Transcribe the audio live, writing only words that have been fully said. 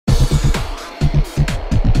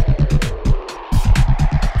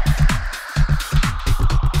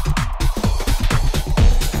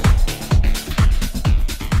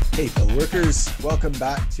Workers, welcome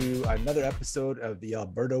back to another episode of the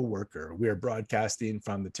Alberta Worker. We are broadcasting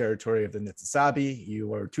from the territory of the Niitsitapi.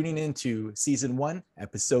 You are tuning into Season 1,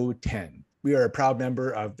 Episode 10. We are a proud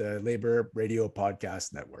member of the Labor Radio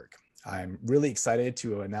Podcast Network. I'm really excited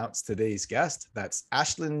to announce today's guest. That's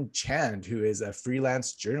Ashlynn Chand, who is a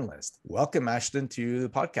freelance journalist. Welcome, Ashlynn, to the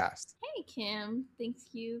podcast. Hey, Kim. Thank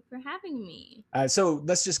you for having me. So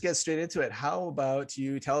let's just get straight into it. How about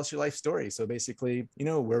you tell us your life story? So basically,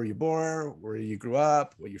 where were you born, where you grew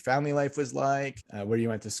up, what your family life was like, where you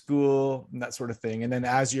went to school, and that sort of thing. And then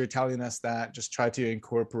as you're telling us that, just try to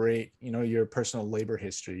incorporate, your personal labor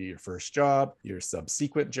history, your first job, your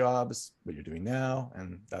subsequent jobs, what you're doing now,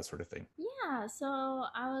 and that sort of thing. Yeah, so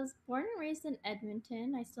I was born and raised in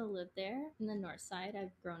Edmonton. I still live there in the north side.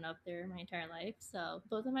 I've grown up there my entire life. So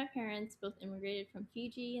both of my parents both immigrated from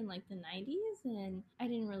Fiji in like the 90s, and I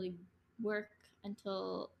didn't really work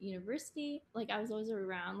until university. Like I was always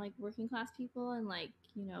around like working class people and like,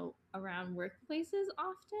 around workplaces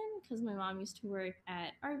often because my mom used to work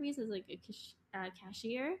at Arby's as like a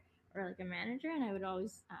cashier or like a manager, and I would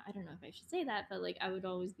always I don't know if I should say that, but like I would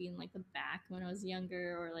always be in like the back when I was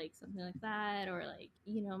younger or like something like that, or like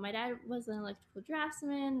my dad was an electrical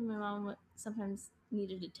draftsman and my mom sometimes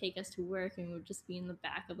needed to take us to work and we would just be in the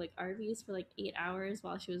back of like RVs for like 8 hours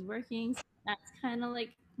while she was working. So that's kind of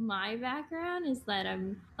like my background, is that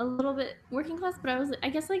I'm a little bit working class, but I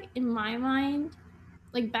guess like in my mind,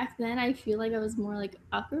 like back then I feel like I was more like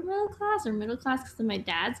upper middle class or middle class because of my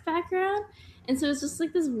dad's background. And so it's just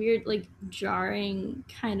like this weird like jarring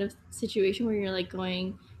kind of situation where you're like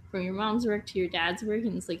going from your mom's work to your dad's work,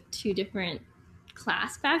 and it's like two different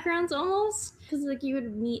class backgrounds almost, because like you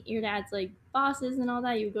would meet your dad's like bosses and all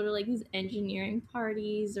that. You would go to like these engineering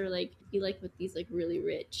parties or like be like with these like really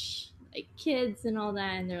rich like kids and all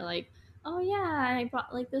that, and they're like, oh yeah, I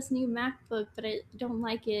bought like this new MacBook, but I don't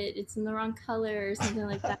like it. It's in the wrong color or something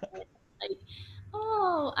like that. Like,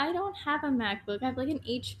 oh, I don't have a MacBook. I have like an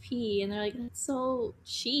HP, and they're like, that's so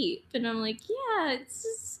cheap. And I'm like, yeah, it's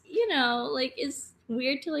just like it's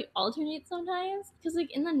weird to like alternate sometimes, because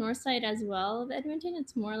like in the north side as well of Edmonton,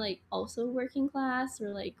 it's more like also working class or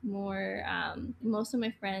like more most of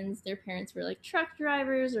my friends, their parents were like truck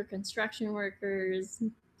drivers or construction workers,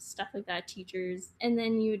 stuff like that, teachers. And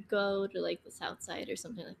then you would go to like the south side or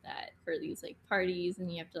something like that for these like parties,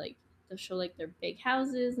 and you have to like they'll show like their big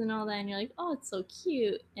houses and all that, and you're like, oh, it's so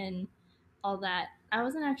cute and all that. I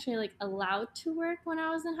wasn't actually like allowed to work when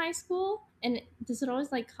I was in high school, and this would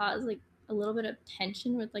always like cause like a little bit of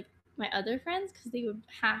tension with like my other friends, because they would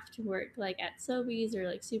have to work like at Sobeys or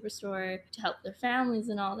like Superstore to help their families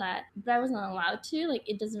and all that, but I wasn't allowed to. Like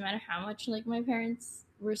it doesn't matter how much like my parents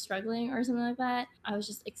were struggling or something like that, I was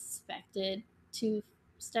just expected to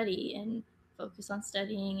study and focus on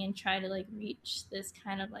studying and try to like reach this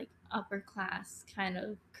kind of like upper class kind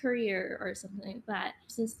of career or something like that.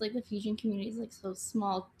 Since like the Fijian community is like so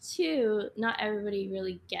small too, not everybody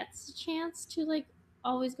really gets a chance to like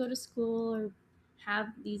always go to school or have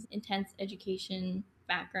these intense education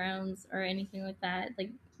backgrounds or anything like that. Like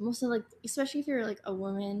most of like, especially if you're like a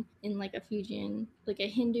woman in like a Fijian, like a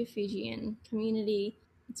Hindu Fijian community,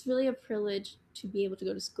 it's really a privilege to be able to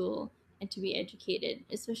go to school and to be educated,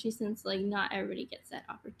 especially since like not everybody gets that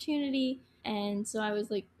opportunity. And so I was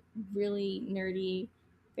like really nerdy,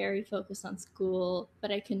 very focused on school,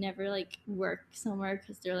 but I could never like work somewhere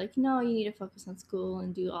because they're like, no, you need to focus on school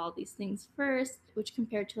and do all these things first, which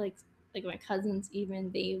compared to like my cousins,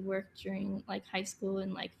 even they worked during like high school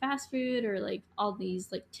in like fast food or like all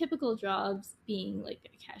these like typical jobs, being like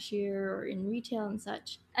a cashier or in retail and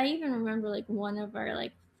such. I even remember like one of our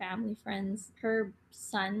like family friends, her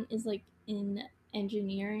son is like in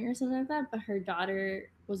engineering or something like that, but her daughter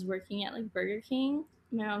was working at like Burger King.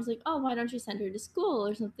 My mom's like, oh, why don't you send her to school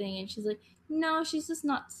or something? And she's like, no, she's just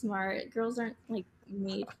not smart. Girls aren't like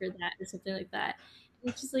made for that or something like that.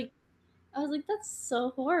 And it's just like, I was like, that's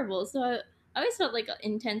so horrible. So I always felt like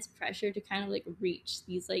intense pressure to kind of like reach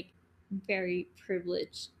these like very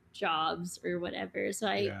privileged jobs or whatever. So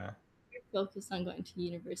I Yeah. focused on going to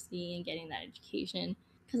university and getting that education,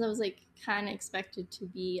 because I was like kind of expected to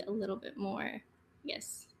be a little bit more, I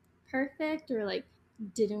guess, perfect, or like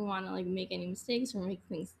didn't want to like make any mistakes or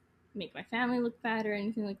make my family look bad or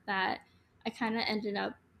anything like that. I kind of ended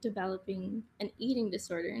up developing an eating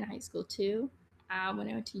disorder in high school too. When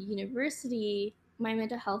I went to university, my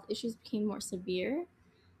mental health issues became more severe.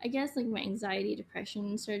 I guess like my anxiety,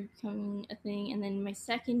 depression started becoming a thing. And then my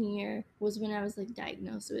second year was when I was like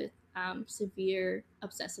diagnosed with severe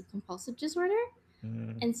obsessive compulsive disorder.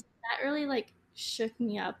 Mm. And so that really like shook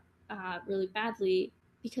me up really badly.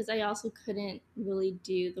 because I also couldn't really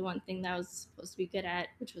do the one thing that I was supposed to be good at,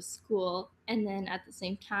 which was school. And then at the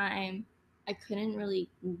same time, I couldn't really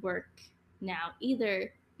work now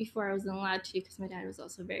either before I wasn't allowed to because my dad was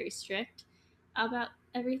also very strict about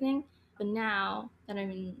everything. But now that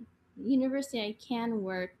I'm in university, I can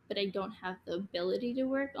work, but I don't have the ability to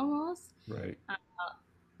work almost. Right. Uh,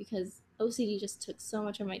 because OCD just took so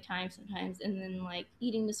much of my time sometimes, and then like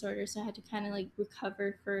eating disorder, so I had to kind of like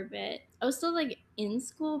recover for a bit. I was still like in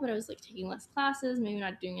school, but I was like taking less classes, maybe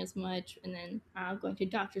not doing as much, and then going to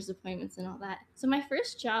doctor's appointments and all that. So my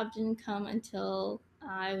first job didn't come until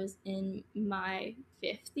I was in my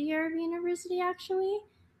 5th year of university actually, Oh,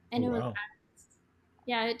 and it was wow.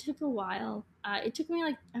 yeah, it took a while. It took me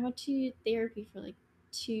like I went to therapy for like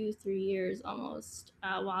 2 3 years almost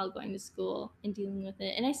while going to school and dealing with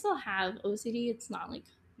it. And I still have OCD. It's not like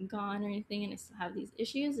gone or anything, and I still have these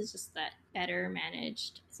issues. It's just that better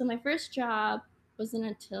managed. So my first job wasn't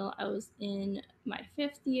until I was in my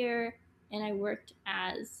 5th year, and I worked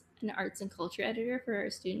as an arts and culture editor for our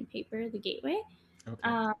student paper, The Gateway. Okay.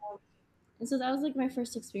 Um, and so that was like my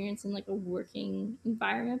first experience in like a working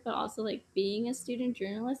environment, but also like being a student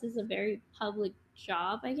journalist is a very public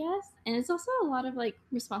job, I guess. And it's also a lot of like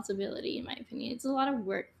responsibility, in my opinion. It's a lot of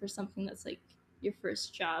work for something that's like your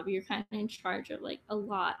first job. You're kind of in charge of like a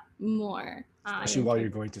lot more. Especially while you're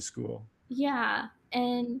going to school. Yeah.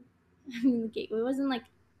 And I mean, the Gateway wasn't like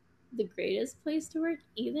the greatest place to work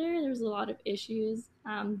either. There was a lot of issues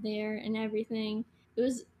there and everything. It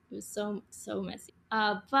was so messy.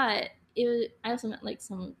 But I also met like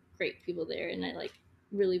some great people there, and I like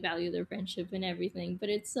really value their friendship and everything. But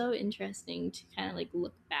it's so interesting to kind of like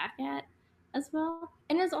look back at as well.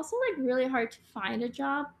 And it's also like really hard to find a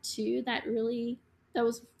job too that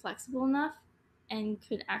was flexible enough and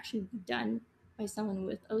could actually be done by someone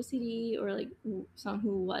with OCD or like someone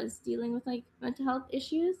who was dealing with like mental health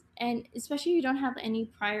issues. And especially if you don't have any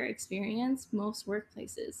prior experience, most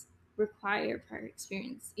workplaces require prior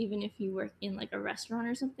experience, even if you work in like a restaurant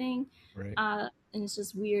or something. Right. And it's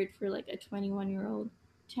just weird for like a 21-year-old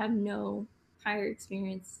to have no prior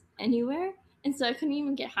experience anywhere. And so I couldn't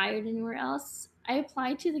even get hired anywhere else. I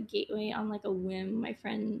applied to the Gateway on like a whim.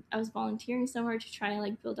 I was volunteering somewhere to try and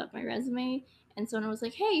like build up my resume, and someone was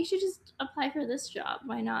like, "Hey, you should just apply for this job.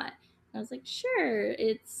 Why not?" And I was like, "Sure."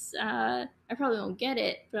 I probably won't get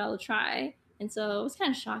it, but I'll try. And so I was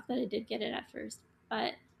kind of shocked that I did get it at first.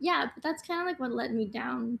 But yeah, but that's kind of like what led me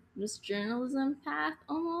down this journalism path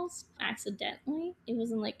almost accidentally. It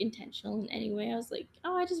wasn't like intentional in any way. I was like,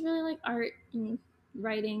 "Oh, I just really like art and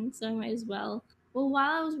writing, so I might as well." Well,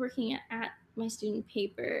 while I was working at my student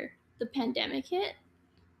paper, the pandemic hit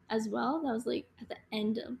as well. That was like at the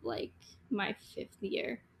end of like my 5th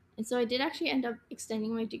year. And so I did actually end up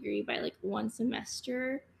extending my degree by like one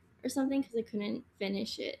semester or something because I couldn't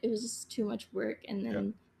finish it. It was just too much work. And Yeah.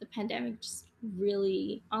 then the pandemic just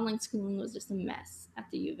really, online schooling was just a mess at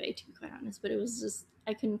the U of A, to be quite honest. But it was just,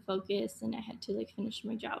 I couldn't focus and I had to like finish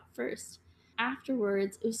my job first.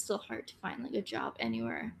 Afterwards, it was still hard to find like a job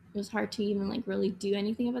anywhere. It was hard to even like really do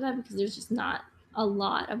anything about that because there's just not a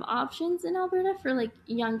lot of options in Alberta for like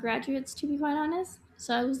young graduates, to be quite honest.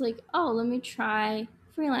 So I was like, oh, let me try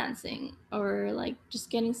freelancing or like just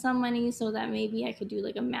getting some money so that maybe I could do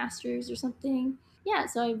like a master's or something. Yeah,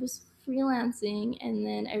 so I was freelancing, and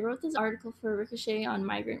then I wrote this article for Ricochet on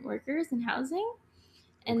migrant workers and housing.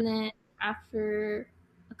 And Okay. then after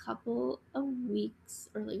a couple of weeks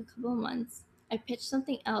or like a couple of months, I pitched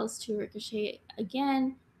something else to Ricochet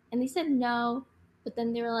again, and they said no. But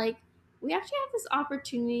then they were like, "We actually have this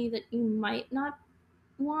opportunity that you might not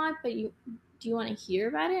want, but you do you want to hear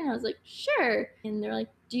about it?" And I was like, "Sure." And they're like,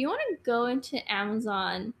 "Do you want to go into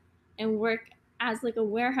Amazon and work as like a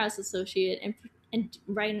warehouse associate and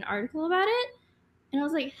write an article about it?" And I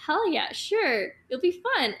was like, hell yeah, sure, it'll be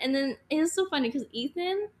fun. And then it was so funny because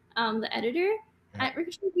Ethan, the editor Yeah. at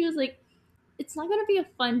Ricochet, he was like, it's not gonna be a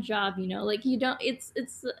fun job, you know, like you don't. It's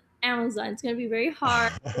Amazon. It's gonna be very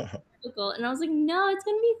hard, difficult. And I was like, no, it's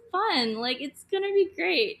gonna be fun. Like it's gonna be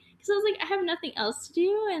great. Because I was like, I have nothing else to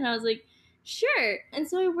do, and I was like, sure. And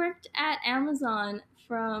so I worked at Amazon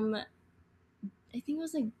from I think it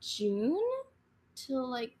was like June till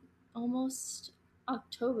like almost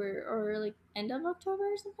October or like end of October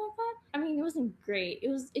or something like that. I mean, it wasn't great.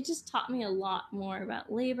 It just taught me a lot more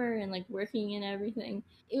about labor and like working and everything.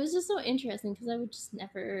 It was just so interesting because I would just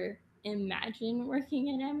never imagine working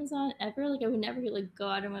at Amazon ever. Like I would never like go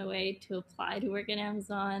out of my way to apply to work at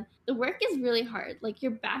Amazon. The work is really hard. Like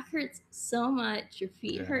your back hurts so much, your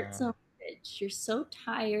feet hurt Yeah. so much. You're so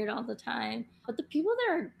tired all the time. But the people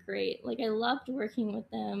there are great. Like I loved working with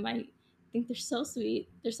them. think they're so sweet.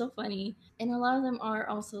 They're so funny. And a lot of them are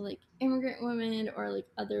also like immigrant women or like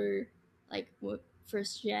other like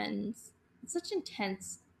first gens. It's such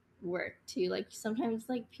intense work too. Like sometimes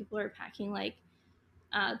like people are packing like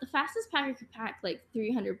the fastest packer could pack like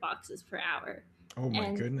 300 boxes per hour. Oh my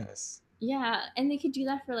And goodness. yeah, and they could do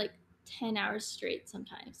that for like 10 hours straight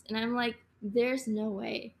sometimes. And I'm like, there's no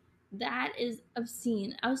way. That is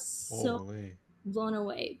obscene. I was so Holy. blown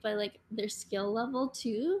away by like their skill level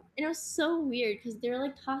too. And it was so weird because they're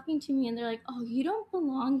like talking to me and they're like, oh, you don't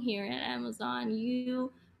belong here at Amazon.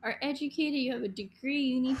 You are educated, you have a degree,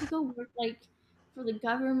 you need to go work like for the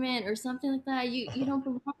government or something like that. You don't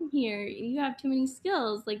belong here. You have too many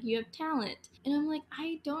skills, like you have talent. And I'm like,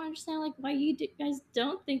 I don't understand like why guys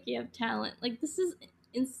don't think you have talent. Like this is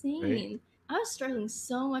Right? insane. I was struggling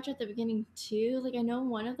so much at the beginning too. Like I know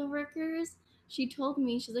one of the workers, she told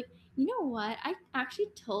me, she's like, you know what? I actually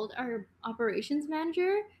told our operations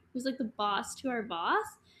manager, who's like the boss to our boss,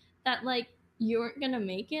 that like you weren't gonna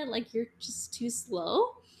make it, like you're just too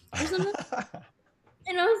slow or something.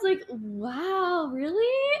 And I was like, wow,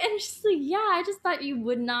 really? And she's like, yeah, I just thought you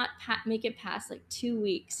would not make it past like 2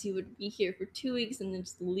 weeks. You would be here for 2 weeks and then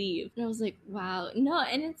just leave. And I was like, wow, no.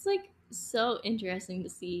 And it's like so interesting to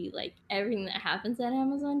see like everything that happens at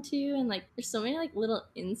Amazon too. And like there's so many like little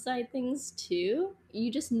inside things too.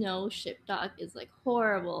 You just know ShipDoc is like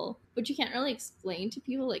horrible, but you can't really explain to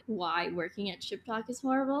people like why working at ShipDoc is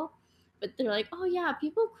horrible. But they're like, oh yeah,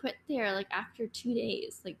 people quit there like after 2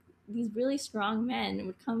 days. Like these really strong men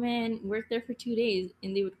would come in, work there for 2 days,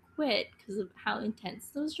 and they would quit because of how intense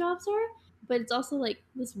those jobs are. But it's also like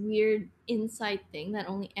this weird inside thing that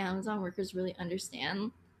only Amazon workers really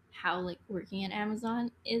understand how like working at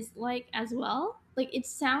Amazon is like as well. Like it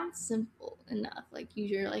sounds simple enough. Like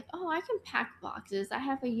you're like, oh, I can pack boxes. I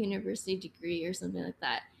have a university degree or something like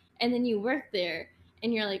that. And then you work there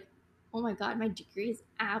and you're like, oh my god, my degree is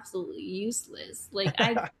absolutely useless. Like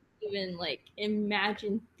I even like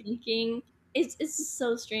imagine thinking it's just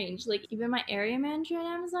so strange. Like even my area manager at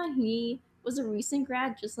Amazon, he was a recent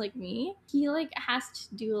grad just like me. He like has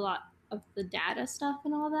to do a lot of the data stuff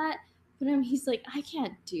and all that. But he's like, I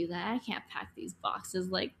can't do that. I can't pack these boxes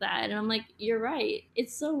like that. And I'm like, you're right.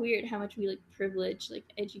 It's so weird how much we like privilege like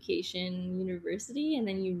education, university, and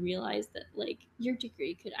then you realize that like your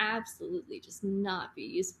degree could absolutely just not be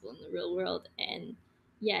useful in the real world. And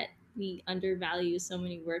yet we undervalue so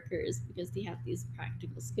many workers because they have these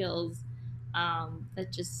practical skills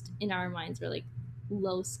that just in our minds are like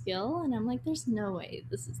low skill. And I'm like, there's no way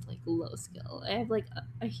this is like low skill. I have like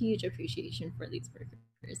a huge appreciation for these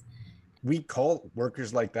workers. We call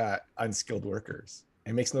workers like that unskilled workers.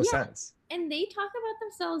 It makes no Yeah, sense. and they talk about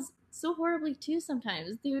themselves so horribly too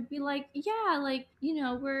sometimes. They would be like, yeah, like,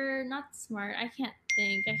 we're not smart. I can't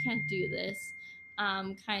think. I can't do this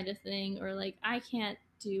kind of thing, or like I can't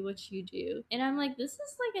do what you do. And I'm like, this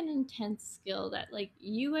is like an intense skill that like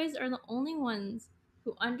you guys are the only ones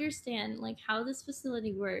who understand like how this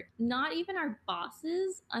facility works. Not even our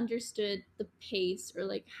bosses understood the pace or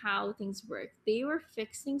like how things work. They were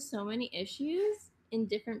fixing so many issues in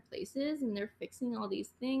different places and they're fixing all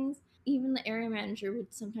these things. Even the area manager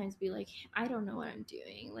would sometimes be like, I don't know what I'm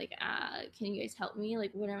doing. Like, can you guys help me? Like,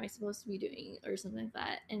 what am I supposed to be doing? Or something like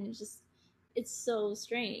that. And it's so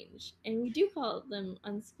strange. And we do call them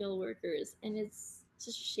unskilled workers. And it's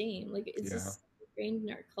such a shame. Like, it's Yeah. just ingrained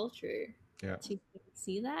in our culture Yeah. to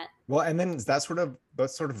see that. Well, and then that sort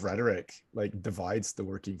of rhetoric like divides the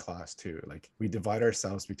working class too. Like we divide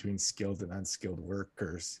ourselves between skilled and unskilled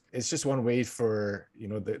workers. It's just one way for,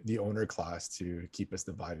 the owner class to keep us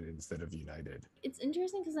divided instead of united. It's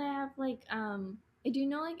interesting because I have like, I do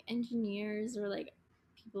know like engineers or like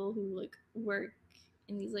people who like work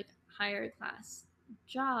in these like higher class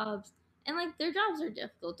jobs, and like their jobs are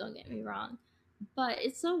difficult, don't get me wrong, but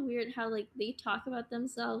it's so weird how like they talk about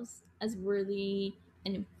themselves as worthy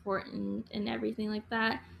and important and everything like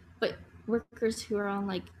that, but workers who are on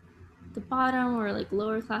like the bottom or like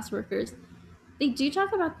lower class workers, they do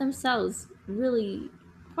talk about themselves really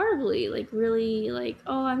horribly, like really like,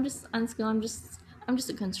 oh, I'm just unskilled, I'm just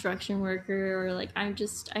a construction worker, or like I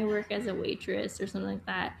work as a waitress or something like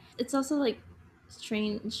that. It's also like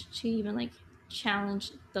strange to even like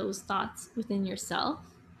challenge those thoughts within yourself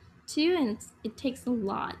too, and it takes a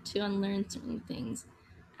lot to unlearn certain things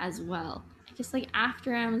as well. I guess like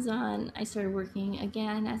after Amazon, I started working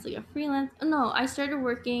again as like a freelance. No, I started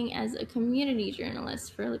working as a community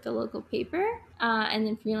journalist for like a local paper, and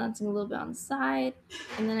then freelancing a little bit on the side.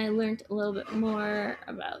 And then I learned a little bit more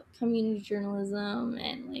about community journalism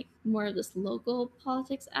and like more of this local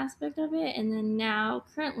politics aspect of it. And then now,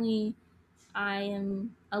 currently, I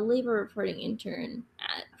am a labor reporting intern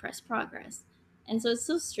at Press Progress. And so it's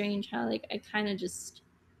so strange how like I kind of just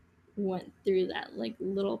went through that like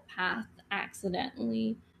little path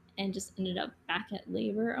accidentally and just ended up back at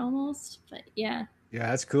labor almost. But yeah. Yeah,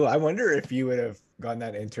 that's cool. I wonder if you would have gotten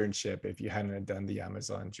that internship if you hadn't done the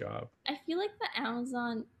Amazon job. I feel like the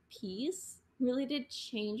Amazon piece really did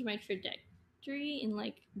change my trajectory in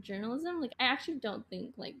like journalism. Like I actually don't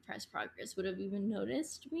think like Press Progress would have even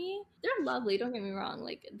noticed me. They're lovely, don't get me wrong.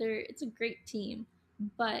 Like it's a great team.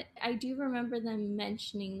 But I do remember them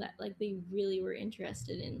mentioning that like they really were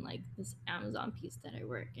interested in like this Amazon piece that I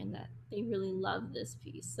work and that they really love this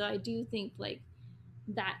piece. So I do think like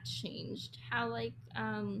that changed how like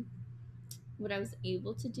what I was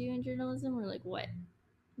able to do in journalism or like what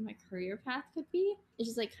my career path could be. It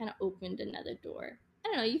just like kind of opened another door. I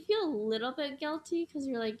don't know, you feel a little bit guilty because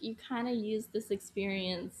you're like, you kind of use this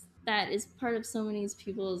experience that is part of so many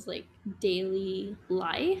people's like daily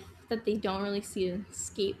life that they don't really see an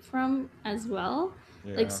escape from as well.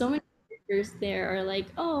 Like Yeah. so many workers there are like,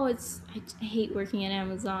 oh, I hate working at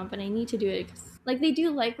Amazon, but I need to do it. Like they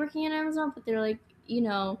do like working at Amazon, but they're like,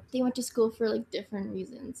 they went to school for like different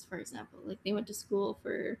reasons. For example, like they went to school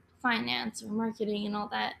for finance or marketing and all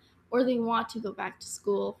that, or they want to go back to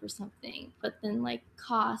school for something, but then like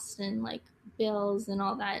cost and like bills and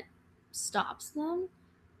all that stops them,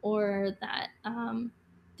 or that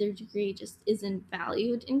their degree just isn't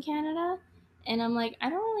valued in Canada. And I'm like, I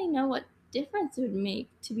don't really know what difference it would make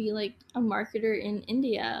to be like a marketer in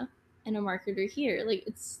India and a marketer here. Like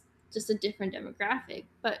it's just a different demographic,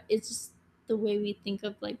 but it's just the way we think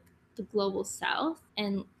of like the global south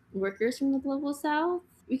and workers from the global south.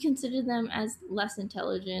 We consider them as less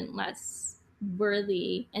intelligent, less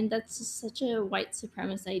worthy, and that's just such a white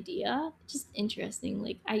supremacist idea. Just interesting.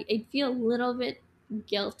 Like I feel a little bit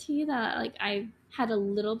guilty that like I've had a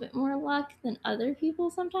little bit more luck than other people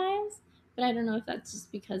sometimes, but I don't know if that's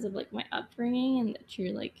just because of like my upbringing and that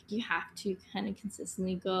you're like you have to kind of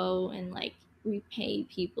consistently go and like repay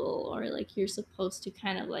people, or like you're supposed to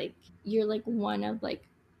kind of like you're like one of like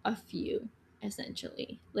a few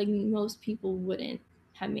essentially. Like most people wouldn't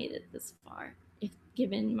have made it this far if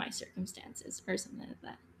given my circumstances or something like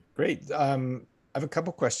that. Great. I have a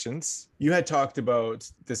couple questions. You had talked about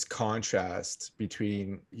this contrast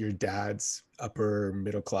between your dad's upper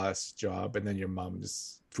middle class job and then your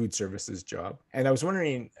mom's food services job. And I was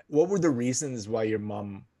wondering, what were the reasons why your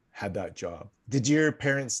mom had that job? Did your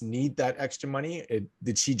parents need that extra money?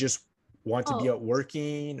 Did she just want to be Oh, out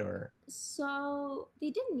working or? so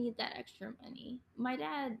they didn't need that extra money. My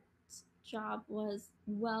dad's job was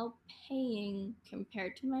well paying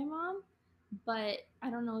compared to my mom, but I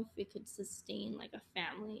don't know if it could sustain like a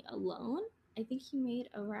family alone. I think he made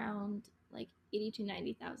around like 80 to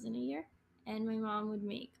 90,000 a year, and my mom would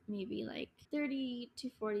make maybe like 30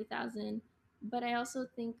 to 40,000. But I also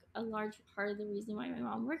think a large part of the reason why my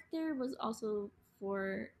mom worked there was also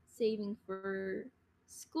for saving for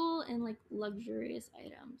school and like luxurious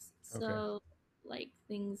items. Okay. So like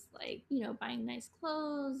things like, buying nice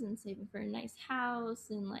clothes and saving for a nice house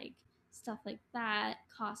and like stuff like that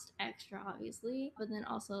cost extra obviously, but then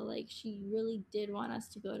also like she really did want us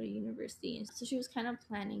to go to university, and so she was kind of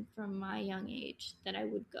planning from my young age that I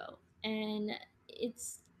would go. And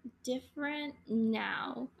it's different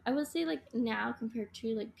now, I would say, like now compared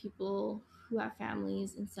to like people who have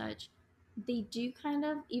families and such. They do kind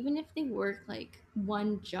of, even if they work like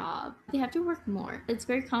one job, they have to work more. It's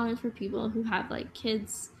very common for people who have like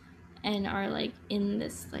kids and are like in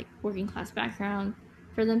this like working class background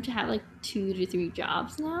for them to have like 2 to 3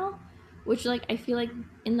 jobs now, which like I feel like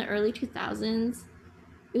in the early 2000s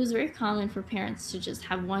it was very common for parents to just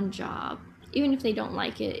have one job. Even if they don't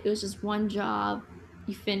like it, it was just one job.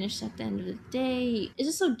 You finish at the end of the day. It's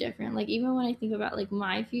just so different. Like even when I think about like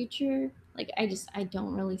my future, like I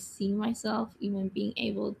don't really see myself even being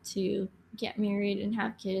able to get married and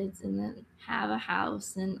have kids and then have a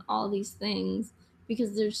house and all these things,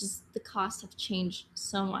 because there's just the costs have changed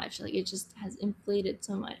so much. Like it just has inflated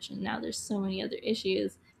so much, and now there's so many other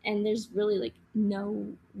issues, and there's really like no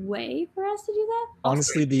way for us to do that. Also,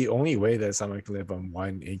 Honestly, the only way that someone can live on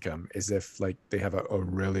one income is if like they have a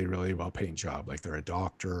really, really well-paying job, like they're a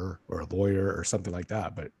doctor or a lawyer or something like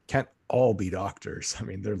that. But can't all be doctors. I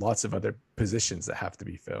mean, there are lots of other positions that have to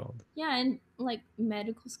be filled. yeah, and like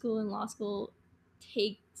medical school and law school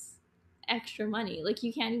takes extra money. Like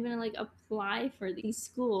you can't even like apply for these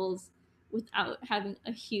schools without having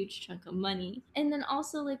a huge chunk of money. And then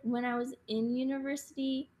also like when I was in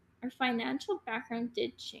university, our financial background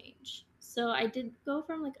did change. So I did go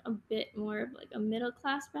from like a bit more of like a middle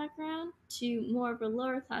class background to more of a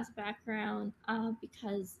lower class background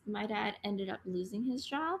because my dad ended up losing his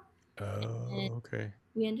job, and Oh, okay.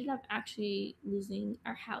 we ended up actually losing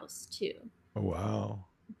our house too Oh, wow.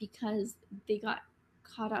 because they got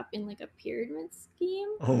caught up in like a pyramid scheme.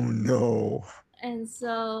 Oh, no. And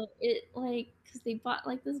so it like because they bought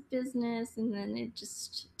like this business and then it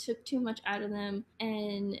just took too much out of them,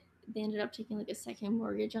 and they ended up taking like a second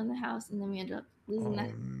mortgage on the house, and then we ended up losing that.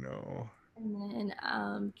 Oh, no. And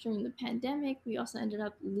then during the pandemic we also ended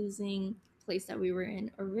up losing the place that we were in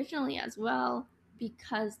originally as well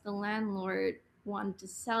because the landlord wanted to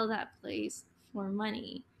sell that place for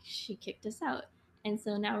money. She kicked us out, and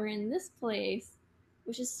so now we're in this place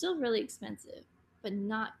which is still really expensive but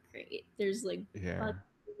not great. There's like Yeah. bugs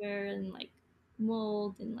everywhere and like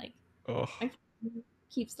mold, and like Oh, my friend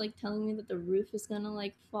keeps like telling me that the roof is gonna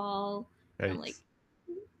like fall. And I'm like,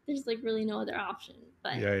 yikes. there's like really no other option.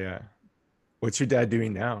 But Yeah, yeah. What's your dad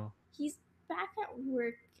doing now? he's back at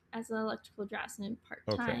work as an electrical draftsman part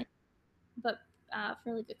Okay. time. But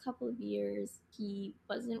for like a couple of years, he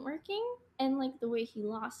wasn't working. And like the way he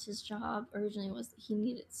lost his job originally was he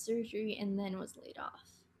needed surgery and then was laid off.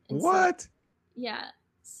 And so What? yeah.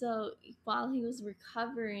 So while he was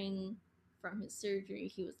recovering from his surgery,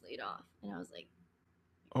 he was laid off. And I was like,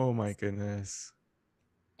 Oh, my goodness.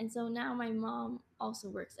 and so now my mom also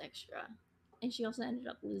works extra. And she also ended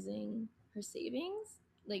up losing her savings,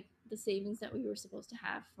 like the savings that we were supposed to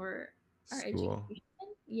have for our School. education.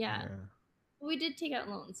 Yeah. Yeah. We did take out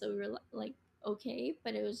loans. So we were like, okay.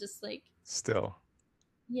 But it was just like, Still,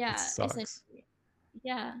 it yeah, sucks. essentially.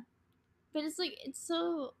 Yeah. But it's like, it's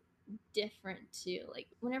so different too. Like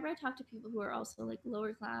whenever I talk to people who are also like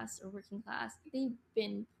lower class or working class, they've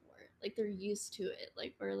been poor. Like they're used to it.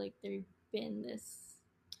 Like or like they've been this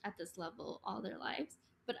at this level all their lives.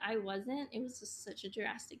 But I wasn't. It was just such a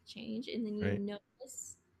drastic change. And then you Right?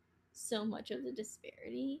 notice so much of the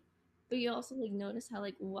disparity. But you also like notice how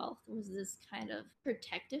like wealth was this kind of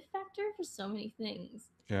protective factor for so many things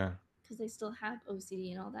Yeah. because they still have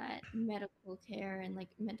OCD and all that. Medical care and like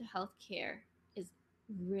mental health care is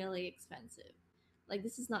really expensive. Like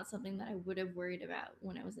this is not something that I would have worried about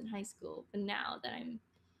when I was in high school, but now that I'm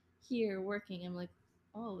here working, I'm like,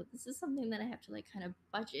 oh, this is something that I have to like kind of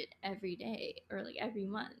budget every day or like every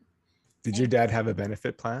month. Did your And dad have a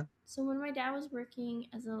benefit plan? so when my dad was working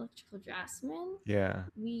as an electrical draftsman, Yeah.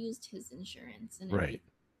 we used his insurance and Right.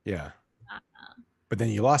 everything. Yeah. Uh, But then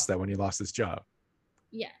you lost that when you lost his job.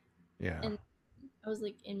 yeah, Yeah. and I was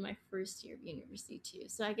like in my first year of university too.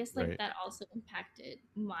 So I guess like Right. that also impacted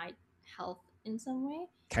my health in some way.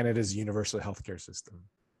 Canada's universal healthcare system.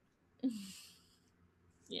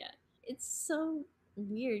 Yeah. It's so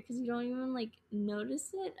weird because you don't even like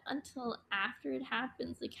notice it until after it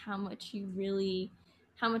happens, like how much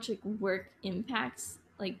like work impacts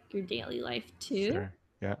like your daily life too. Sure.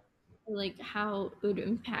 Yeah. Like how it would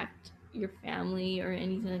impact your family or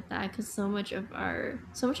anything like that because so much of our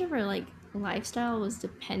like lifestyle was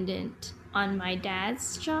dependent on my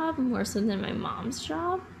dad's job more so than my mom's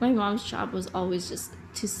job. My mom's job was always just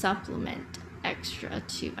to supplement extra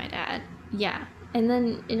to my dad. Yeah. And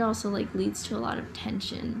then it also like leads to a lot of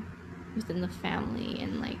tension within the family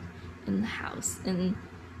and like in the house and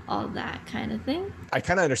all that kind of thing. I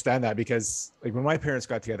kind of understand that because like when my parents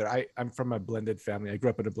got together, I'm from a blended family. I grew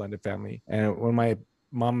up in a blended family. And when my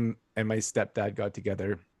mom and my stepdad got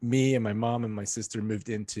together, me and my mom and my sister moved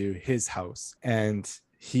into his house. And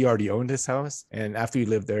he already owned his house. And after we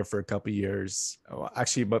lived there for a couple of years, well,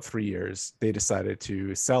 actually about 3 years, they decided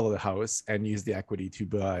to sell the house and use the equity to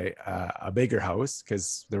buy a bigger house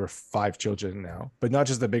because there were 5 children now. But not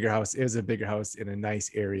just a bigger house, it was a bigger house in a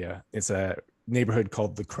nice area. It's a neighborhood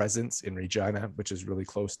called the Crescents in Regina, which is really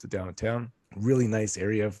close to downtown. Really nice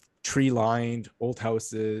area of tree lined old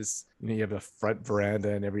houses. You know, you have a front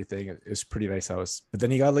veranda and everything. It's a pretty nice house. But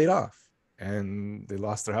then he got laid off and they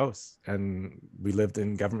lost their house. And we lived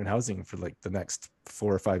in government housing for like the next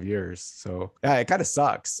 4 or 5 years. So yeah, it kind of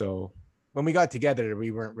sucks. So when we got together,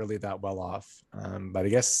 we weren't really that well off. But I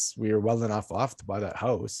guess we were well enough off to buy that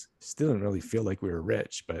house. Still didn't really feel like we were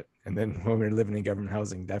rich, and then when we were living in government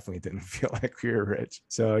housing, definitely didn't feel like we were rich.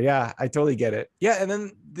 So yeah, I totally get it. Yeah. And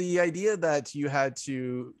then the idea that you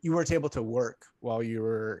weren't able to work while you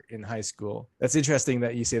were in high school. That's interesting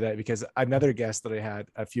that you say that because another guest that I had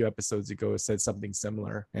a few episodes ago said something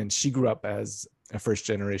similar. And she grew up as a first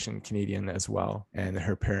generation Canadian as well. And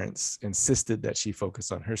her parents insisted that she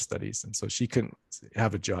focus on her studies. And so she couldn't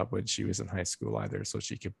have a job when she was in high school either. So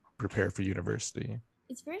she could prepare for university.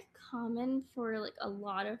 It's very common for like a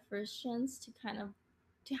lot of first gens to kind of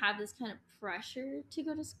to have this kind of pressure to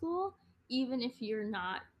go to school even if you're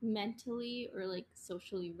not mentally or like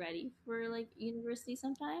socially ready for like university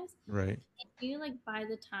sometimes. Right. I feel like by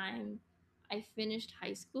the time I finished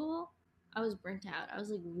high school, I was burnt out. I was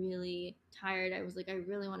like really tired. I was like, I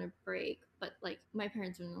really want to break, but like my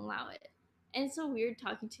parents wouldn't allow it. And it's so weird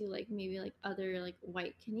talking to like maybe like other like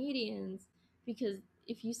white Canadians, because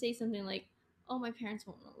if you say something like, oh, my parents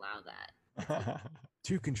won't allow that, it's like,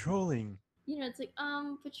 Too controlling. it's like,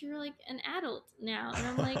 but you're like an adult now. And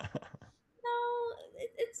I'm like, no,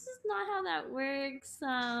 it's just not how that works.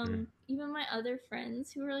 Sure. Even my other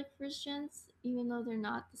friends who are like Christians, even though they're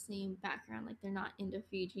not the same background, like they're not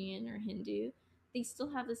Indo-Fijian or Hindu, they still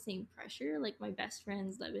have the same pressure. Like my best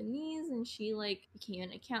friend's Lebanese, and she like became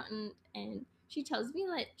an accountant, and she tells me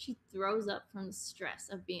that she throws up from the stress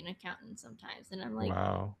of being an accountant sometimes. And I'm like,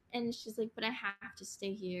 Wow. and she's like, but I have to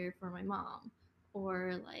stay here for my mom.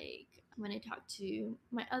 Or like when I talk to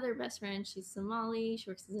my other best friend, she's Somali, she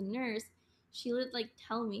works as a nurse, she would like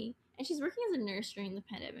tell me, and she's working as a nurse during the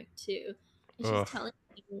pandemic too, and she's Ugh. telling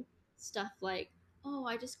me stuff like, oh,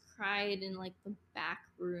 I just cried in like the back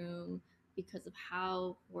room because of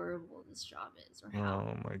how horrible this job is, or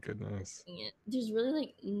how Oh my goodness. there's really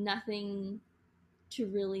like nothing to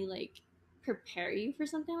really like prepare you for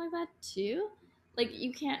something like that too. Like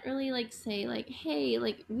you can't really like say like, hey,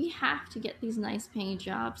 like we have to get these nice paying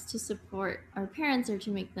jobs to support our parents or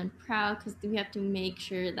to make them proud, because we have to make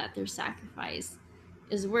sure that their sacrifice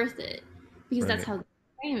is worth it, because that's Right. how they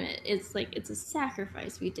frame it. It's like it's a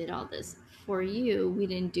sacrifice. We did all this for you. We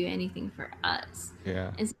didn't do anything for us.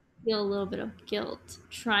 Yeah. And so you feel a little bit of guilt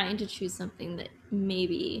trying to choose something that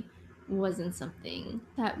maybe wasn't something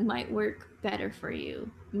that might work better for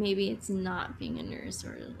you. Maybe it's not being a nurse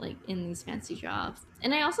or like in these fancy jobs.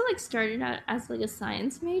 And I also like started out as like a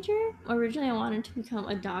science major. Originally I wanted to become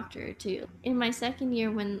a doctor too. In my second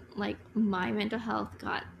year, when like my mental health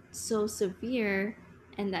got so severe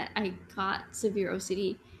and that I got severe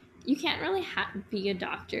OCD, you can't really be a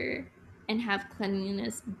doctor and have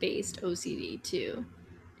cleanliness based OCD too.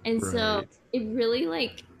 And so Right. it really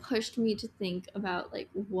like pushed me to think about like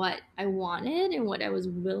what I wanted and what I was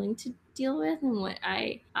willing to deal with, and what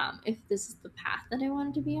I if this is the path that I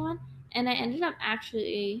wanted to be on. And I ended up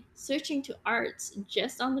actually searching to arts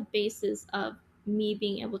just on the basis of me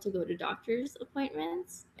being able to go to doctor's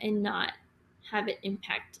appointments and not have it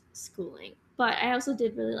impact schooling. But I also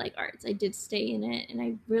did really like arts. I did stay in it, and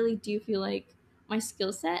I really do feel like my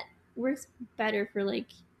skill set works better for like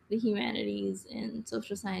the humanities and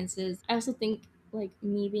social sciences. I also think like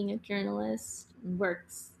me being a journalist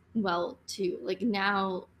works well too. Like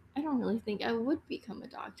now, I don't really think I would become a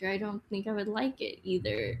doctor. I don't think I would like it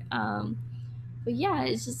either. But yeah,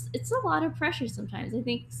 it's a lot of pressure sometimes. I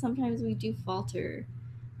think sometimes we do falter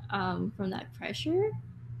from that pressure,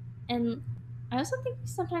 and I also think we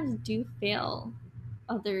sometimes do fail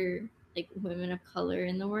other like women of color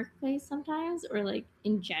in the workplace sometimes, or like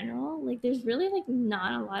in general. Like there's really like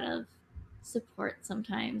not a lot of support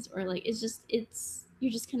sometimes, or like it's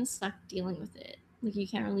you're just kind of stuck dealing with it. Like you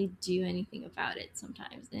can't really do anything about it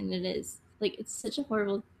sometimes, and it is like it's such a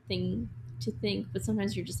horrible thing to think, but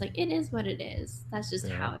sometimes you're just like, it is what it is. That's just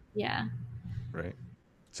Yeah. how yeah. Right.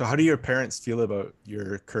 So how do your parents feel about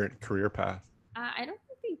your current career path? I don't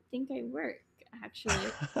think they think I work actually,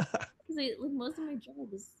 because like most of my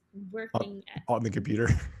job is on, working at. on the computer?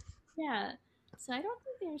 Yeah. So I don't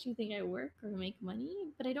think they actually think I work or make money,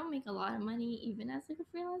 but I don't make a lot of money even as like a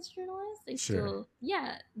freelance journalist. I Sure. still,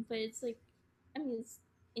 yeah, but it's like, I mean, it's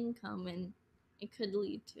income, and it could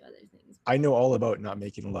lead to other things. I know all about not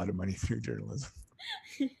making a lot of money through journalism.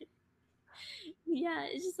 Yeah,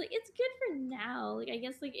 it's just like it's good for now. Like I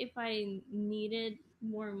guess like if I needed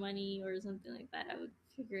more money or something like that, I would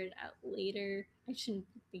figure it out later. I shouldn't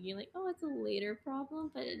be thinking like, oh, it's a later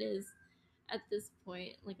problem, but it is at this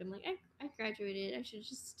point. Like I'm like, I graduated. I should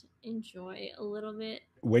just enjoy a little bit.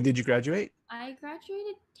 When did you graduate? I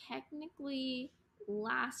graduated technically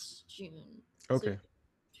last June, so Okay.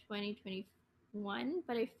 2021,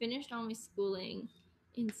 but I finished all my schooling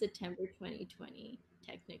in September 2020,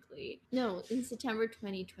 technically. No, in September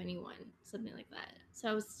 2021, something like that. So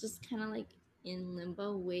I was just kind of like in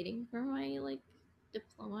limbo waiting for my like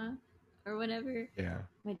diploma or whatever, Yeah.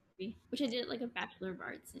 my degree, which I did like a Bachelor of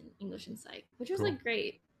Arts in English and Psych, which was Cool. like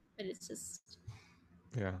great, but it's just,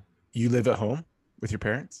 Yeah. You live at home with your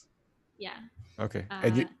parents? yeah. Okay.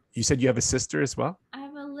 And Uh, you said you have a sister as well? I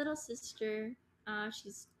have a little sister.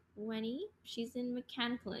 She's 20. She's in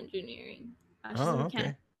mechanical engineering. She's a Oh, mechanical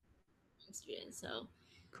okay. student, so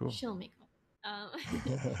Cool. she'll make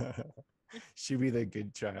money. She'd be the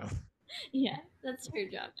good child. Yeah, that's her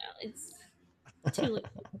job now. It's too late.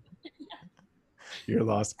 Your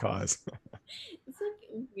lost cause. It's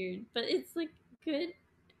like weird, but it's like good.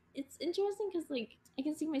 It's interesting because like I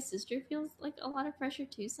can see my sister feels like a lot of pressure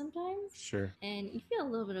too sometimes, Sure. and you feel a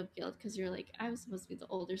little bit of guilt because you're like, I was supposed to be the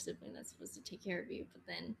older sibling that's supposed to take care of you, but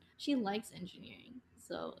then she likes engineering,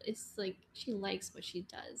 so it's like she likes what she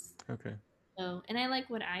does. Okay. So, and I like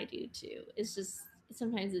what I do too. It's just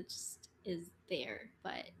sometimes it just is there,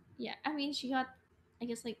 but yeah, I mean, she got, I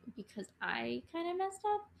guess like because I kind of messed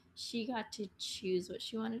up, she got to choose what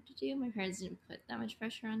she wanted to do. My parents didn't put that much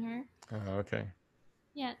pressure on her Okay.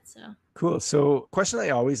 yet, so. Cool. So, question I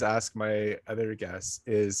always ask my other guests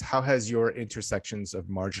is, how has your intersections of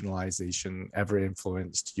marginalization ever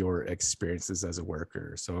influenced your experiences as a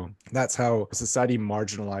worker? So that's how society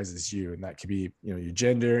marginalizes you, and that could be, your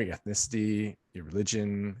gender, your ethnicity, your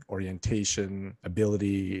religion, orientation,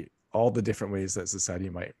 ability, all the different ways that society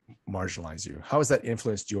might marginalize you. How has that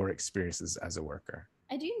influenced your experiences as a worker?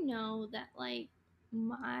 I do know that like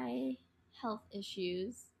my health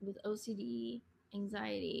issues with OCD,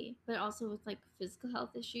 anxiety, but also with like physical health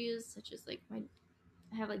issues such as like my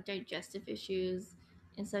I have like digestive issues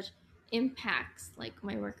and such impacts like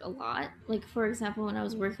my work a lot. Like for example, when I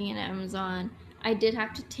was working in Amazon, I did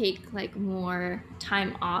have to take like more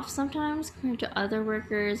time off sometimes compared to other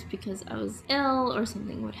workers because I was ill or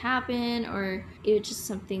something would happen or it was just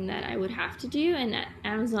something that I would have to do. And at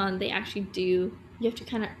Amazon, they actually do, you have to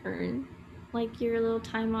kind of earn like your little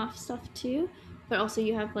time off stuff too, but also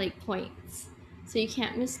you have like points. So you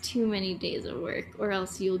can't miss too many days of work or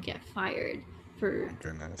else you'll get fired Oh, for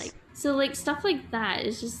goodness. like so like stuff like that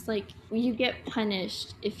is just like you get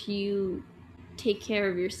punished if you take care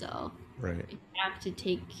of yourself. Right. You have to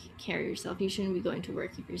take care of yourself. You shouldn't be going to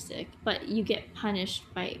work if you're sick, but you get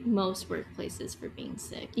punished by most workplaces for being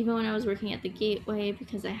sick. Even when I was working at the Gateway,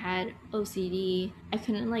 because I had OCD, I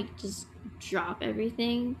couldn't like just drop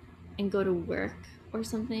everything and go to work or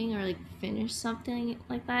something or like finish something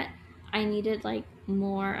like that. I needed like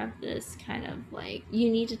more of this kind of like, you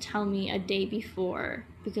need to tell me a day before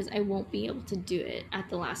because I won't be able to do it at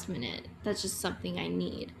the last minute. That's just something I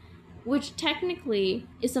need, which technically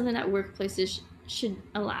is something that workplaces should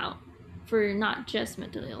allow for not just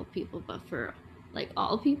mentally ill people, but for like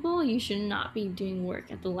all people. You should not be doing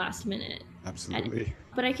work at the last minute. Absolutely.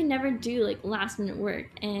 But I can never do like last minute work.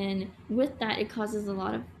 And with that, it causes a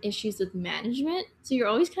lot of issues with management. So you're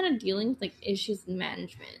always kind of dealing with like issues in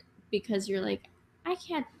management because you're like, I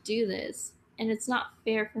can't do this. And it's not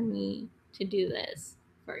fair for me to do this,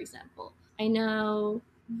 for example. I know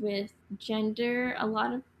with gender, a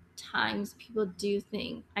lot of times people do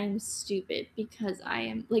think I'm stupid because I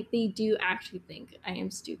am like they do actually think I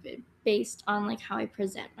am stupid based on like how I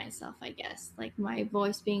present myself, I guess. Like my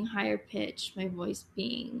voice being higher pitched, my voice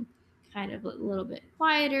being kind of a little bit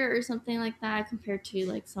quieter or something like that compared to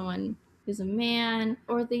like someone who's a man,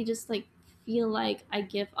 or they just like feel like I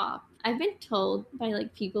give off. I've been told by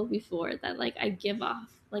like people before that like I give off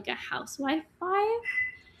like a housewife vibe.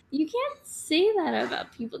 You can't say that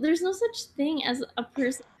about people. There's no such thing as a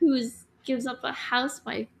person who's gives up a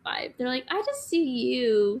housewife vibe. They're like, I just see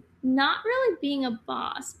you not really being a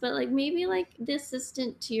boss, but like maybe like the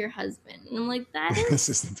assistant to your husband. And I'm like, that is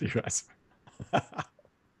Assistant to your husband.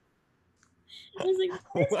 I was like,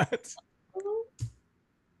 that is What? so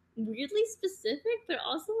weirdly specific, but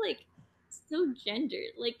also like so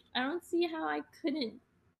gendered. Like I don't see how I couldn't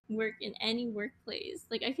work in any workplace.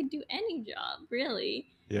 Like I could do any job, really.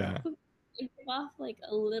 Yeah. But I give off like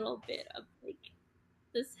a little bit of like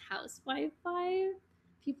this housewife vibe.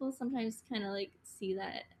 People sometimes kind of like see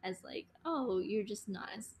that as like, oh, you're just not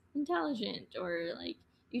as intelligent, or like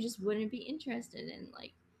you just wouldn't be interested in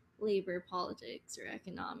like labor politics or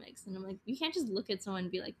economics. And I'm like, you can't just look at someone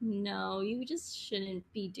and be like, no, you just shouldn't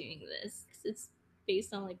be doing this. It's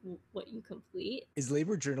based on like what you complete. Is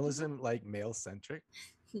labor journalism like male centric?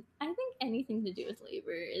 I think anything to do with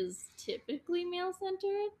labor is typically male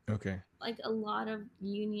centered. Okay. Like a lot of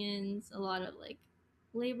unions, a lot of like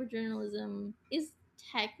labor journalism is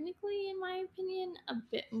technically, in my opinion, a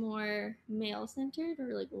bit more male centered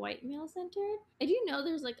or like white male centered. I do know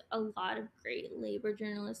there's like a lot of great labor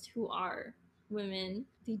journalists who are women.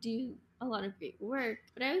 They do a lot of great work,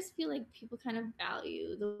 but I always feel like people kind of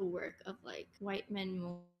value the work of like white men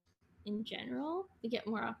more in general. They get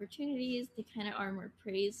more opportunities, they kind of are more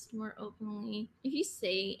praised more openly. If you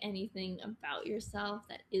say anything about yourself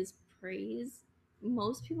that is praise,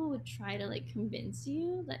 most people would try to like convince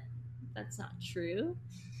you that that's not true,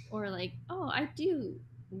 or like, oh, I do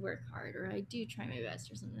work hard or I do try my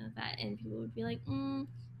best or something like that, and people would be like, you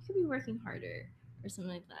could be working harder or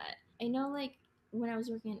something like that. I know like when I was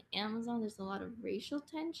working at Amazon, there's a lot of racial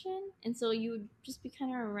tension. And so you would just be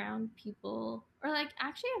kind of around people, or like,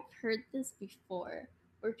 actually, I've heard this before,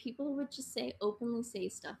 where people would just openly say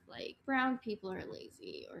stuff like brown people are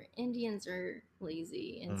lazy or Indians are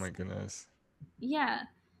lazy Oh and my stuff. goodness. Yeah,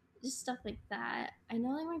 just stuff like that. I know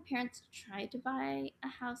like my parents tried to buy a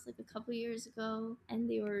house like a couple years ago, and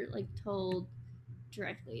they were like told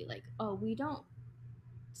directly, like, oh, we don't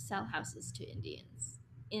sell houses to Indians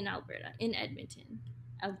in Alberta, in Edmonton,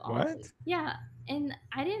 of all places. What? Yeah, and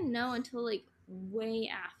I didn't know until like way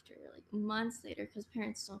after, like months later, because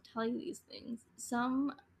parents don't tell you these things.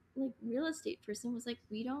 Some like real estate person was like,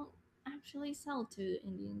 we don't actually sell to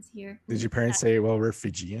Indians here. I'm Did like, your parents say, well, we're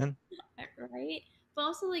Fijian? right? But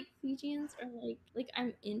also like Fijians are like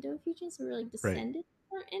I'm Indo-Fijian, so we're like Right. descended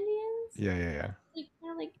from Indians. Yeah. Like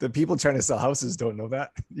kind of like The people trying to sell houses don't know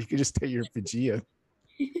that. You could just say you're Fijian,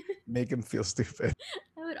 make them feel stupid.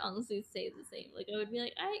 I would honestly say the same. Like I would be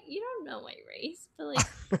like, you don't know my race, but like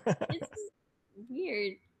it's just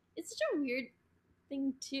weird. It's such a weird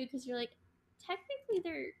thing too, because you're like, technically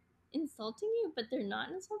they're insulting you, but they're not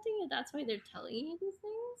insulting you. That's why they're telling you these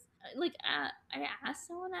things. Like I asked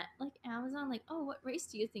someone at like Amazon, like, oh, what race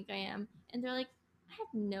do you think I am? And they're like, I have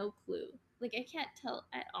no clue. Like I can't tell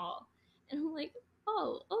at all. And I'm like,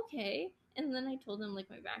 oh, okay. And then I told them like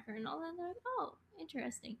my background and all that. And they're like, oh,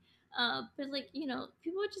 interesting. But like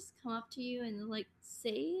people would just come up to you and like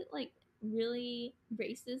say like really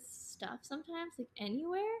racist stuff sometimes, like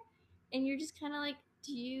anywhere, and you're just kind of like,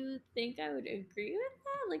 do you think I would agree with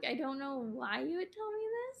that? Like, I don't know why you would tell me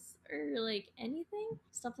this or like anything.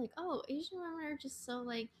 Stuff like, oh, Asian women are just so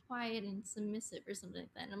like quiet and submissive or something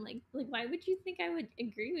like that. And I'm like, why would you think I would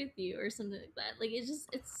agree with you or something like that? Like, it's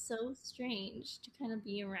so strange to kind of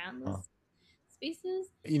be around Huh. those spaces.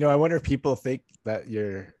 I wonder if people think that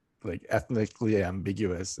you're like ethnically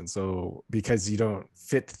ambiguous. And so because you don't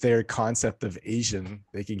fit their concept of Asian,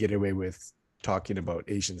 they can get away with talking about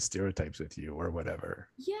Asian stereotypes with you or whatever.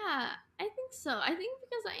 Yeah, I think so. I think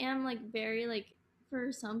because I am like very like,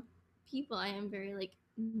 for some people I am very like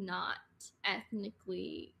not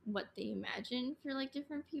ethnically what they imagine for like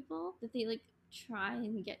different people, that they like try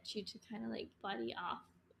and get you to kind of like buddy off,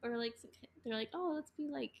 or like they're like, oh, let's be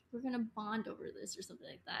like, we're gonna bond over this or something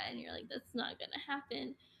like that, and you're like, that's not gonna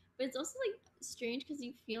happen. But it's also like strange because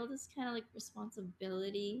you feel this kind of like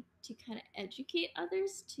responsibility to kind of educate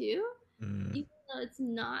others too, Mm, even though it's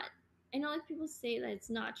not. I know like people say that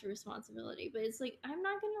it's not your responsibility, but it's like, I'm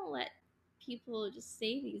not gonna let people just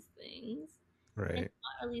say these things and right.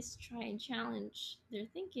 not at least try and challenge their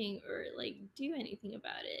thinking or like do anything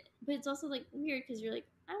about it. But it's also like weird because you're like,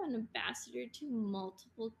 I'm an ambassador to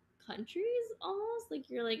multiple countries almost. Like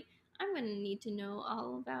you're like, I'm gonna need to know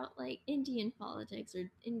all about like Indian politics or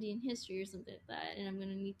Indian history or something like that, and I'm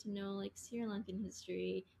gonna need to know like Sri Lankan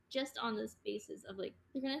history, just on this basis of like,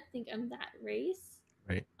 they're gonna think I'm that race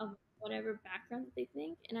Right. of whatever background that they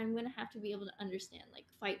think, and I'm gonna have to be able to understand, like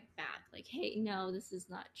fight back, like, hey, no, this is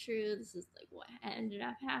not true, this is like what ended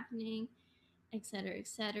up happening, etc.,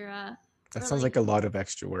 etc. That Or sounds like, like a lot of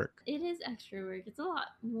extra work. it is extra work. It's a lot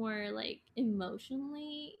more like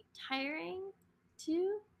emotionally tiring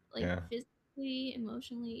too, like Yeah. physically,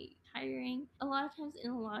 emotionally tiring. A lot of times in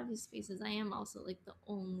a lot of these spaces, I am also like the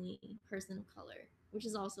only person of color, which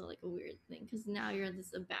is also like a weird thing because now you're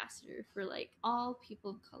this ambassador for like all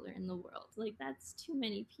people of color in the world. Like that's too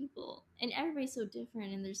many people, and everybody's so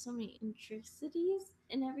different, and there's so many intricacies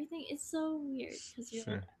and everything. It's so weird because you're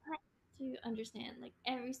like, Sure. to understand like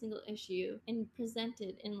every single issue and present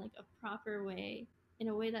it in like a proper way, in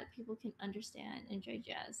a way that people can understand and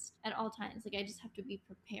digest at all times. Like I just have to be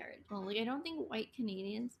prepared. Well, like I don't think white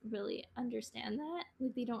Canadians really understand that.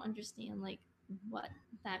 Like they don't understand like what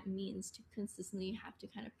that means to consistently have to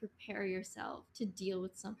kind of prepare yourself to deal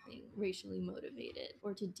with something racially motivated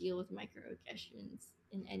or to deal with microaggressions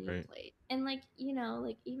in any Right. place. And like,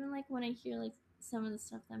 like even like when I hear like some of the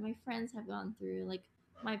stuff that my friends have gone through, like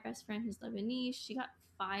my best friend who's Lebanese, she got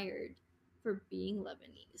fired for being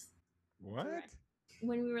Lebanese. What? Direct.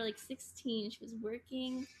 When we were like 16, she was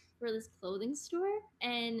working for this clothing store,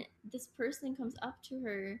 and this person comes up to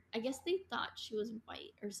her. I guess they thought she was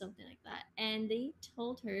white or something like that, and they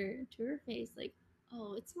told her to her face, like,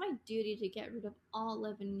 oh, it's my duty to get rid of all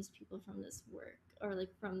Lebanese people from this work or like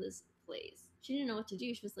from this place. She didn't know what to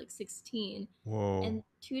do. She was like 16. Whoa. And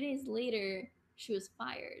 2 days later, she was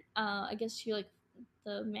fired. I guess she like,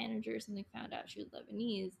 the manager or something found out she was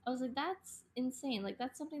Lebanese. I was like, that's insane. Like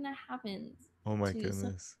that's something that happens Oh my to so,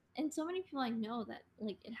 goodness. and so many people I know that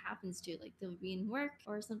like it happens to. Like they'll be in work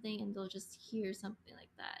or something and they'll just hear something like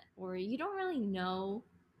that, or you don't really know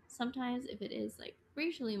sometimes if it is like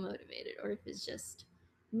racially motivated or if it's just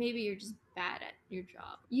maybe you're just bad at your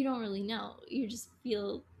job. You don't really know. You just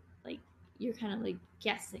feel like you're kind of like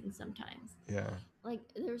guessing sometimes. Yeah. Like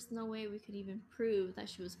there's no way we could even prove that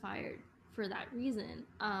she was fired for that reason,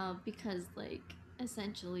 because like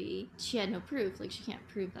essentially she had no proof. Like she can't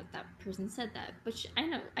prove that that person said that, but I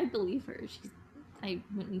know, I believe her. I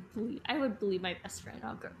would believe my best friend,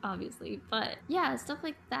 obviously. But yeah, stuff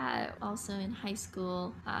like that. Also in high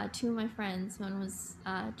school, two of my friends, one was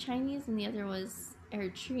Chinese and the other was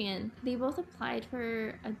Eritrean. They both applied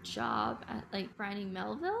for a job at like Brandy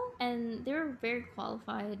Melville, and they were very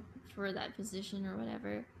qualified for that position or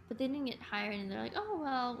whatever. But they didn't get hired, and they're like, oh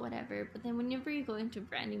well, whatever. But then whenever you go into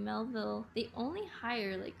Brandy Melville, they only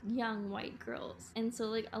hire like young white girls, and so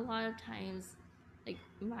like a lot of times like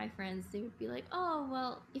my friends, they would be like, oh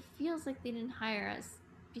well, it feels like they didn't hire us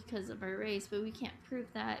because of our race, but we can't prove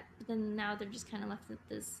that. But then now they're just kind of left with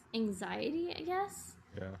this anxiety, I guess.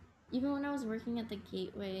 Yeah. Even when I was working at the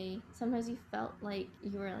Gateway, sometimes you felt like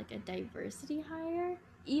you were like a diversity hire,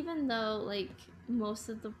 even though like most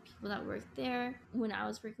of the people that worked there when I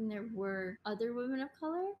was working there were other women of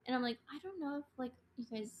color. And I'm like, I don't know if like you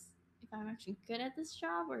guys, if I'm actually good at this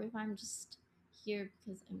job or if I'm just here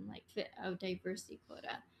because I'm like fit a diversity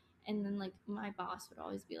quota. And then like my boss would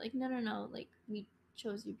always be like, no, like we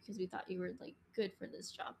chose you because we thought you were like good for this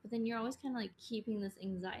job. But then you're always kind of like keeping this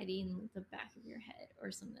anxiety in like, the back of your head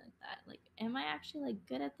or something like that. Like, am I actually like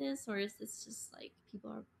good at this, or is this just like people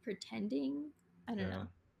are pretending? I don't know.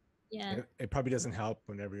 Yeah. It probably doesn't help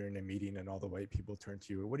whenever you're in a meeting and all the white people turn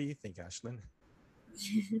to you. What do you think, Ashlynn?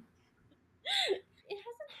 It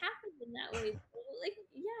hasn't happened in that way. Like,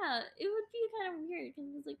 yeah, it would be kind of weird because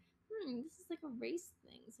it's like, this is like a race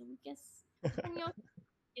thing. So I guess, and you also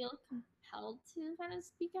feel compelled to kind of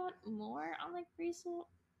speak out more on like racial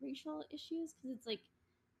issues because it's like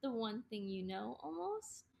the one thing you know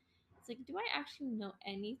almost. It's like, do I actually know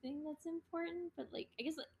anything that's important? But like, I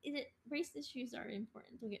guess race issues are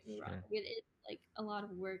important. Don't get me wrong. Sure. It is like a lot of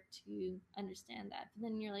work to understand that. But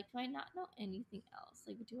then you're like, do I not know anything else?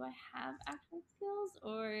 Like, do I have actual skills,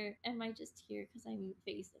 or am I just here because I'm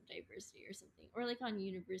face of diversity or something, or like on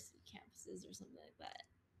university campuses or something like that?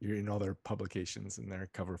 You're in all their publications and their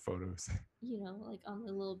cover photos. You know, like on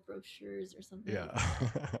the little brochures or something. Yeah.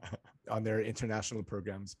 Like On their international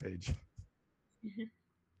programs page.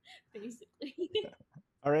 basically.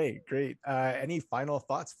 All right, great. Any final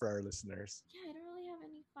thoughts for our listeners? Yeah, I don't really have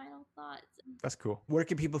any final thoughts. That's cool. Where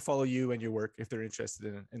can people follow you and your work if they're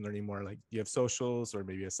interested in learning more? Like, do you have socials or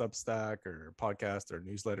maybe a Substack or podcast or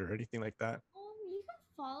newsletter or anything like that? You can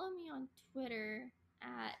follow me on Twitter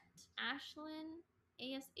at Ashlynn,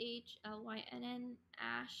 ASHLYNN,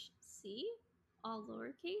 Ash C, all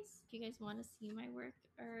lowercase. If you guys want to see my work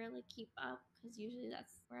or like keep up, because usually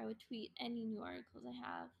that's where I would tweet any new articles I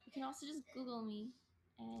have. You can also just Google me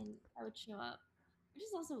and I would show up, which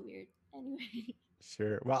is also weird. Anyway.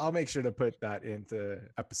 Sure. Well, I'll make sure to put that into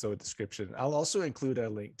episode description. I'll also include a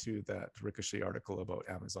link to that Ricochet article about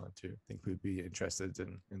Amazon too. I think we'd be interested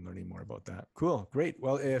in learning more about that. Cool. Great.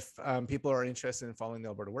 Well, if people are interested in following the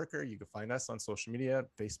Alberta Worker, you can find us on social media,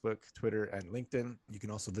 Facebook, Twitter, and LinkedIn. You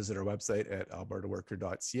can also visit our website at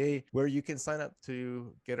albertaworker.ca, where you can sign up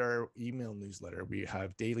to get our email newsletter. We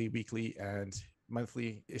have daily, weekly, and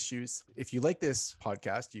monthly issues. If you like this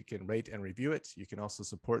podcast, you can rate and review it. You can also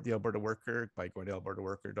support the Alberta Worker by going to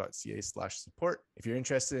albertaworker.ca/support. If you're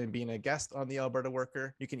interested in being a guest on the Alberta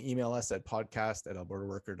Worker, you can email us at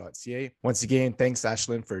podcast@albertaworker.ca. Once again, thanks,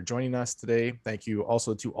 Ashlynn, for joining us today. Thank you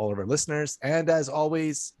also to all of our listeners. And as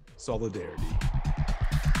always, solidarity.